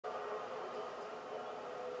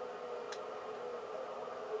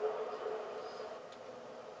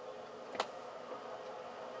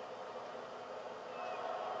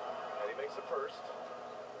to first.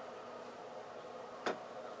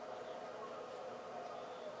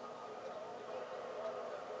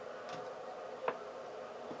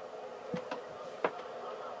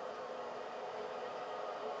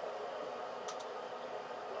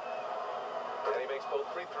 And he makes both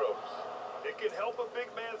free throws. It can help a big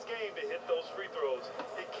man's game to hit those free throws.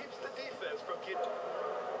 It keeps the defense from getting...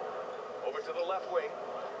 Over to the left wing.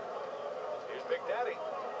 Here's Big Daddy.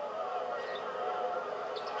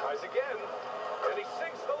 Tries again, and he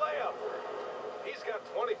sinks the layup. He's got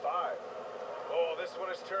 25. Oh, this one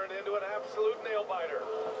has turned into an absolute nail-biter.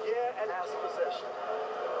 Yeah, and has possession.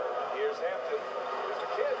 Here's Hampton. Here's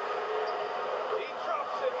the kid. He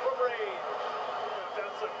drops it from range.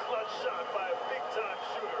 That's a clutch shot by a big-time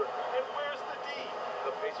shooter. And where's the D?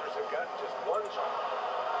 The Pacers have got just one shot.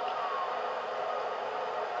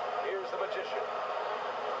 Here's the Magician.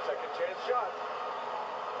 Second chance shot.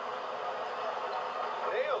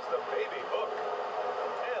 Nails the baby hook.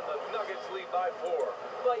 And the Nuggets lead by 4.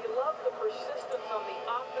 Well, you love the persistence on the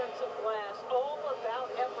offensive glass. All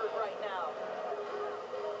about effort right now.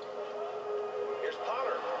 Here's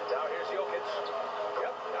Potter. Now here's Jokic.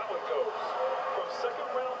 Yep, that one goes. From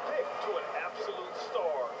second-round pick to an absolute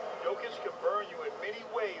star, Jokic can burn you in many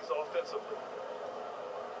ways offensively.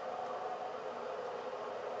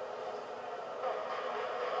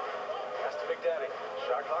 Pass to Big Daddy.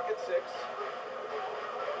 Shot clock at 6.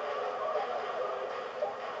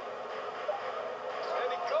 And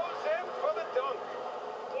he goes in for the dunk.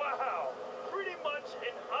 Wow, pretty much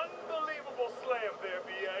an unbelievable slam there,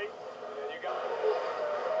 B.A. And you got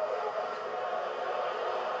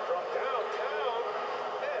from downtown,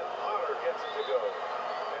 and Potter gets it to go.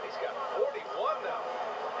 And he's got 41 now.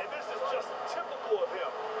 And this is just typical of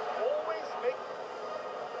him. Always make...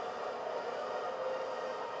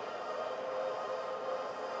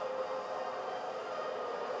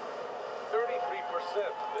 33%.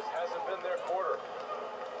 This hasn't been their quarter.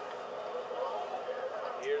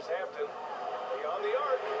 Here's Hampton. Beyond the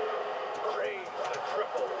arc. Drains the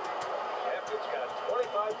triple. Hampton's got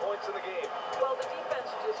 25 points in the game. Well, the defense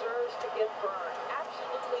deserves to get burned.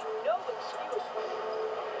 Absolutely no excuse.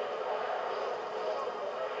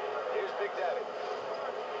 Here's Big Daddy.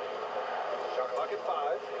 Shot clock at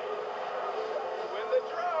 5. Win the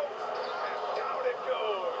drought. And down it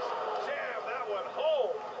goes. Jam that one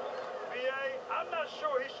home. B.A., I'm not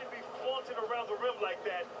sure he should be flaunting around the rim like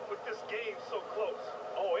that with this game so close.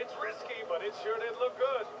 Oh, it's risky, but it sure did look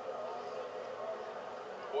good.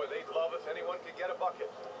 Boy, they'd love if anyone could get a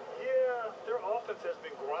bucket. Yeah, their offense has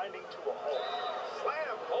been grinding to a halt.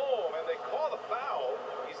 Slam home, and they call the foul.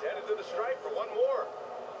 He's headed to the stripe for one more.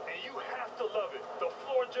 And you have to love it. The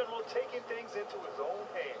floor general taking things into his own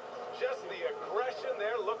hands. Just the aggression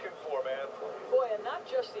they're looking for, man. Boy, and not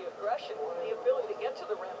just the aggression, the ability to get to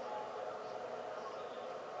the rim.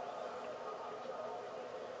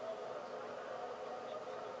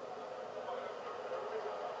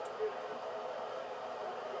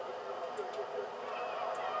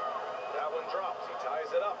 That one drops. He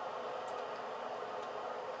ties it up.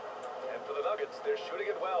 And for the Nuggets, they're shooting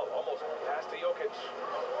it well. Almost past to Jokic.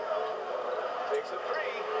 Takes a 3.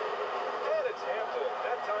 And it's Hampton.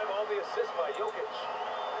 That time all the assists by Jokic.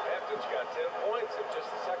 Hampton's got 10 points in just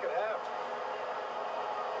the second half.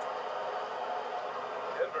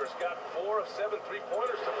 Denver's got 4 of 7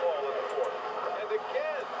 three-pointers to fall in the fourth. And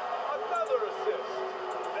again, another assist.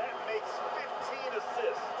 That makes 15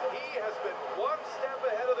 assists. He has been one step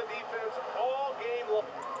ahead of the defense all game long.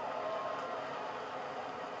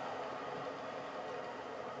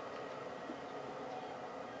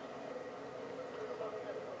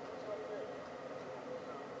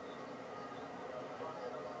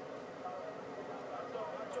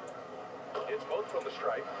 It's both from the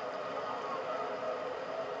stripe.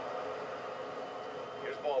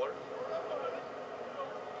 Here's Baller.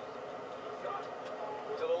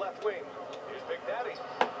 To the left wing. Here's Big Daddy.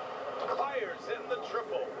 Fires in the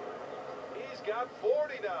triple. He's got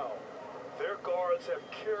 40 now. Their guards have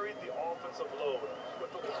carried the offensive load.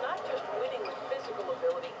 He's not just winning with physical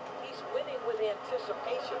ability, he's winning with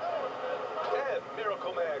anticipation. And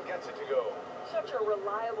Miracle Man gets it to go. Such a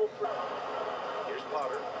reliable Here's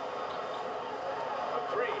Potter. A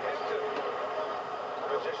 3, Hampton.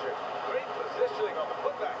 Magician. Great positioning on the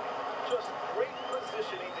putback. Just great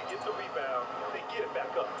positioning to get the rebound. They get it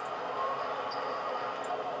back up.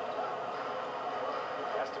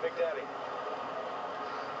 Pass to Big Daddy.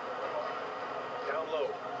 Down low.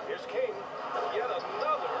 Here's King. Yet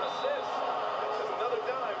another assist. This is another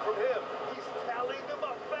dime from him. He's tallying them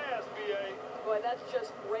up fast, B.A. Boy, that that's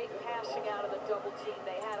just great passing out of the double team.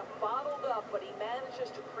 They had him bottled up, but he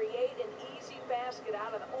manages to create an easy basket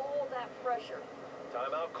out of all that pressure.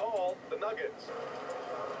 Timeout call, the Nuggets.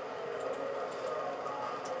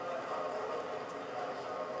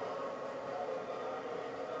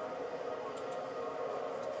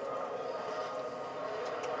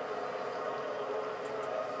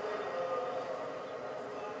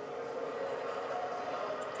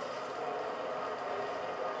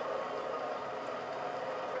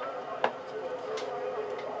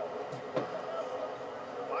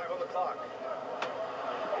 Clock.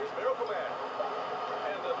 Here's Miracle Man.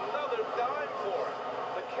 And another dime for him.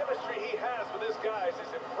 The chemistry he has with his guys is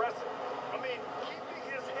impressive. I mean, keeping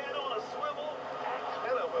his head on a swivel.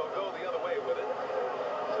 Anna will go the other way with it.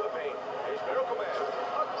 To the paint. Here's Miracle Man.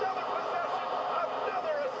 Another possession.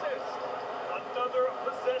 Another assist. Another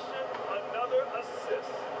possession. Another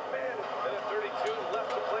assist. Man, minute 32 left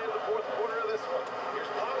to play in the fourth quarter of this one. Here's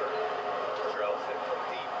Potter. Drills it from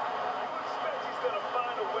deep. Going to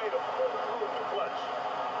find a way to pull through the clutch.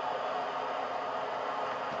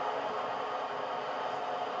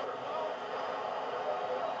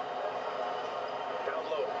 Down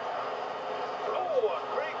low. Oh, a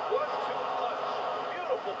great 1-2 punch.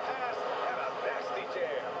 Beautiful pass and a nasty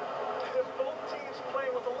jam. Both teams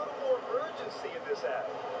playing with a little more urgency in this half.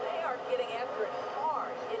 They are getting after it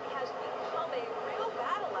hard. It has become a real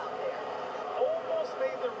battle out there. Almost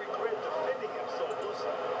made them regret defending him so loosely.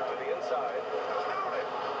 To the inside. Count it!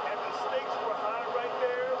 And the stakes were high right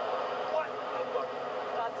there. What?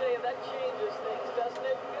 I'll tell you, that changes things, doesn't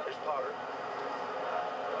it? Here's Potter.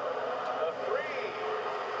 The three.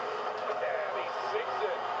 And he sinks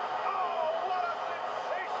it. Oh, what a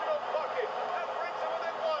sensational bucket. That brings him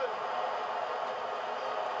within one.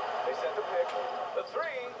 They set the pick. The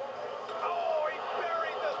three. Oh, he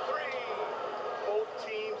buried the three. Both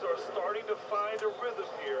teams are starting to find a rhythm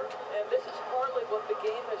here. And this is partly what the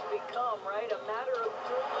game has become, right? A matter of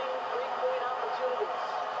dueling three-point opportunities.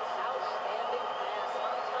 Outstanding pass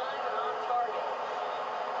on time and on target.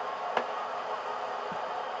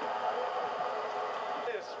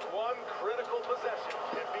 This one critical possession.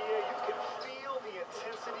 NBA, you can feel the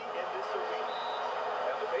intensity in this arena.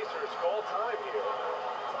 And the Pacers call time here.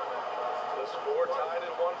 The score tied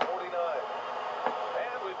at 149.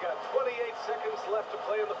 And we've got 28 seconds left to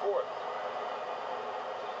play in the fourth.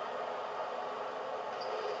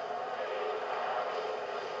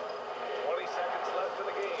 20 seconds left in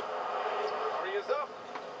the game. Three is up.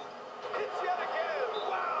 Hits yet again.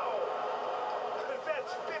 Wow!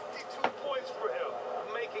 That's 52 points for him.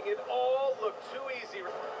 Making it all look too easy.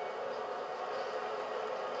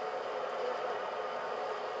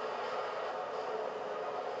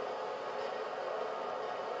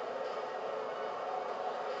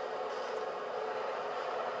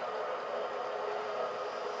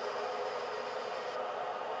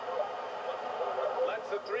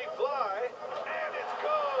 The three fly, and it's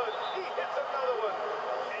good. He hits another one.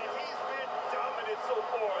 And he's been dominant so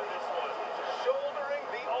far in this one. Shouldering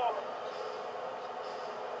the off.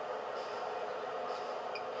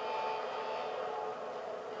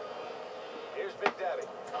 Here's Big Daddy.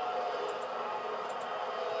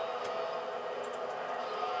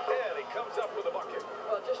 And he comes up with a bucket.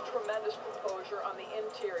 Well, just tremendous composure on the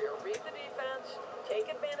interior. Read the defense,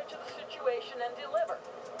 take advantage of the situation, and deliver.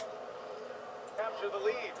 Capture the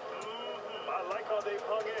lead. I like how they've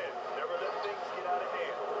hung in. Never let things get out of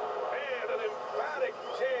hand. And an emphatic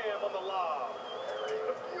jam on the lob.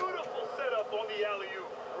 A beautiful setup on the alley-oop.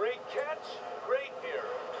 Great catch, great here.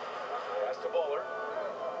 Pass to Bowler.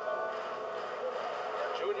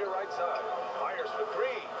 Junior right side. Fires for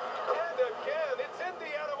three. And again, it's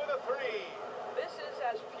Indiana with a three. This is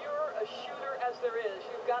as pure a shooter as there is.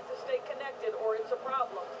 You've got to stay connected or it's a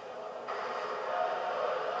problem.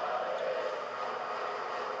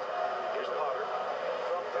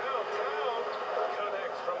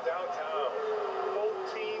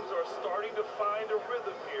 To find a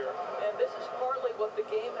rhythm here. And this is partly what the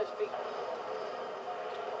game has become.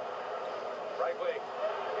 Right wing.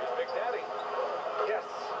 Here's Big Daddy. Yes.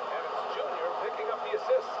 And it's Junior picking up the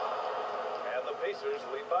assist. And the Pacers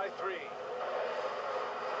lead by 3.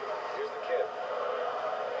 Here's the kid.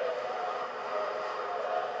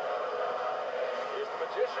 Here's the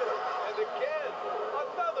magician. And again,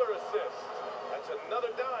 another assist. That's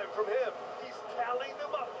another dime from him. He's tallying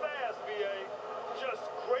them up fast, BA. Just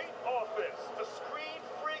great offense. The screen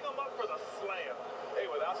freeing them up for the slam. Hey,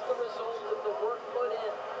 without the result of the work put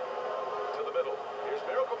in. To the middle. Here's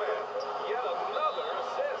Miracle Man. Yet another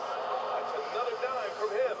assist. That's another dime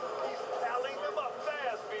from him. He's tallying them up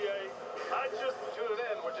fast, BA. I just tuned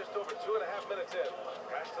in. We're just over 2.5 minutes in.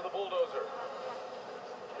 Pass to the bulldozer.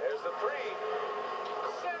 Here's the three.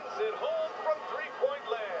 Sends it home from three-point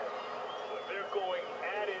land. When they're going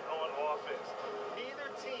at it on offense,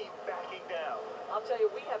 neither team backing down. I'll tell you,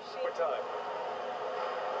 we have seen... More time.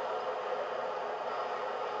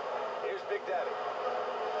 Here's Big Daddy.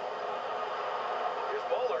 Here's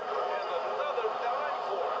Bowler. And another dime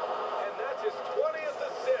for him. And that's his 20th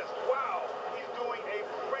assist. Wow. He's doing a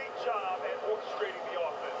great job at orchestrating the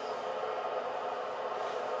offense.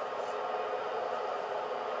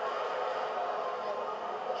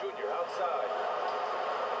 Junior outside.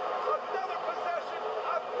 Another possession.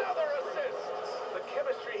 Another assist. The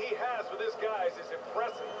chemistry he has with his guys is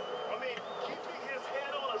impressive. I mean, keeping his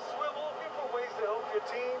head on a swivel, looking for ways to help your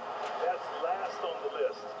team, that's last on the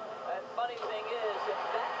list. And funny thing is, if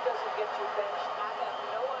that doesn't get you benched, I have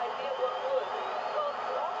no idea what would. Well,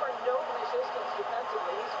 offer no resistance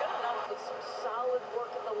defensively. He's going to knock with some solid work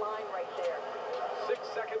at the line right there.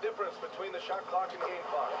 6-second difference between the shot clock and game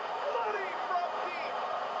clock. Money from deep.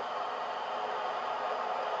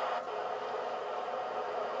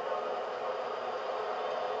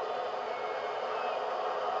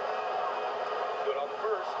 Good on the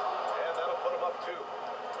first, and that'll put him up 2.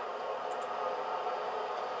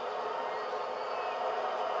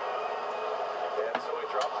 And so he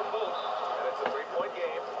drops them both, and it's a 3-point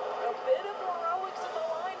game. A bit of heroics in the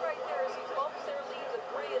line right there as he bumps their lead to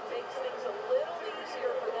 3 and makes things a little easier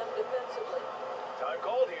for them defensively. Time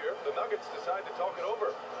called here. The Nuggets decide to talk it over.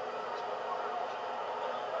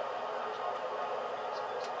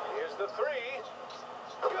 Here's the three.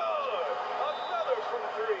 Good! Another from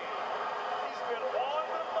 3. He's been on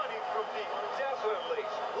the money from deep. Definitely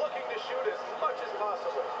looking to shoot as much as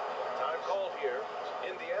possible. Time called here.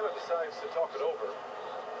 Indiana decides to talk it over.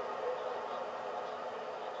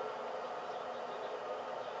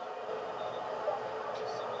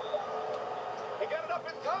 He got it up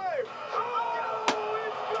in time. Oh,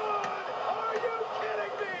 it's good! Are you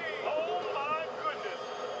kidding me? Oh my goodness,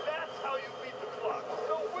 that's how you beat the clock.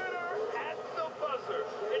 The winner at the buzzer.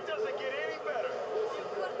 It doesn't get any better. You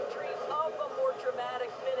couldn't dream of a more dramatic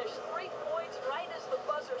finish. 3 points right as the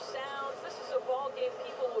buzzer sounds. This is a ball game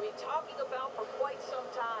people will be talking about for quite some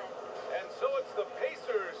time. And so it's the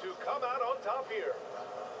Pacers who come out on top here.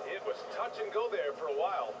 It was touch and go there for a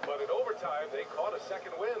while, but in overtime, they caught a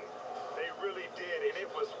second win. They really did, and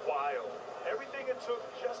it was wild. Everything it took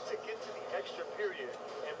just to get to the extra period,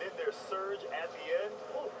 and then their surge at the end.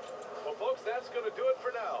 Ooh. Well, folks, that's going to do it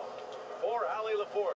for now. For Allie LaForce.